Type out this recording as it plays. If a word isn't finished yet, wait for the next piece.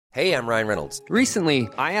Hey, I'm Ryan Reynolds. Recently,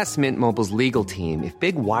 I asked Mint Mobile's legal team if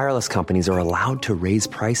big wireless companies are allowed to raise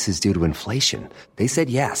prices due to inflation. They said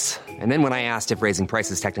yes. And then when I asked if raising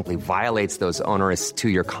prices technically violates those onerous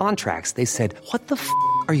two-year contracts, they said, "What the f***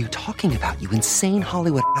 are you talking about, you insane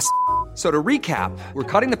Hollywood ass?" So to recap, we're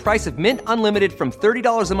cutting the price of Mint Unlimited from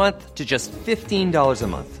 $30 a month to just $15 a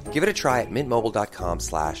month. Give it a try at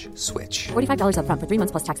mintmobile.com/switch. $45 up front for 3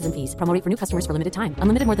 months plus taxes and fees. Promo rate for new customers for limited time.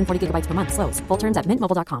 Unlimited more than 40 gigabytes per month. Slows full terms at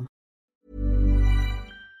mintmobile.com.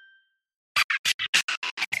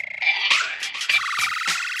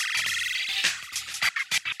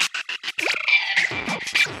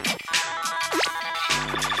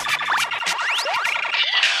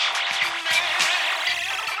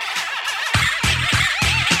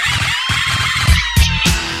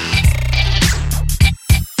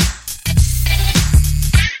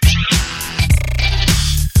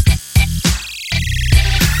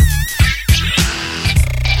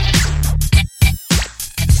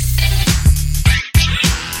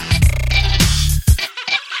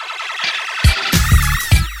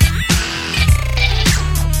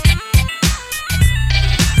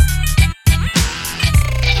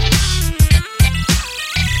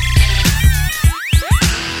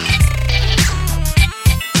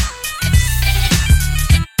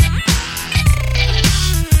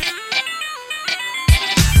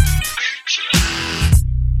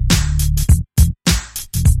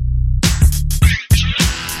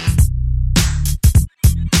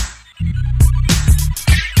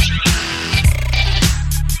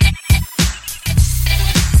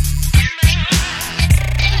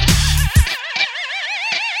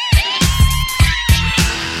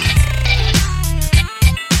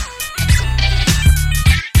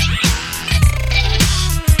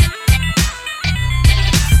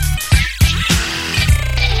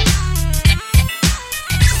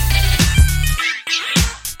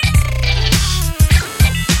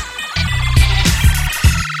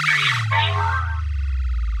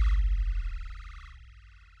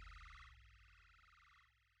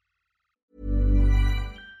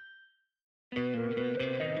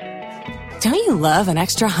 Don't you love an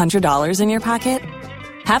extra $100 in your pocket?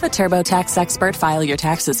 Have a TurboTax expert file your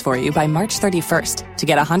taxes for you by March 31st to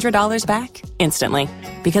get $100 back instantly.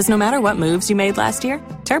 Because no matter what moves you made last year,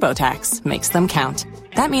 TurboTax makes them count.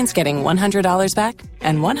 That means getting $100 back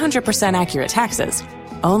and 100% accurate taxes,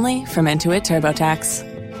 only from Intuit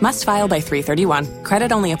TurboTax. Must file by 3/31.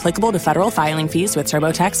 Credit only applicable to federal filing fees with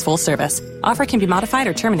TurboTax full service. Offer can be modified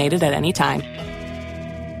or terminated at any time.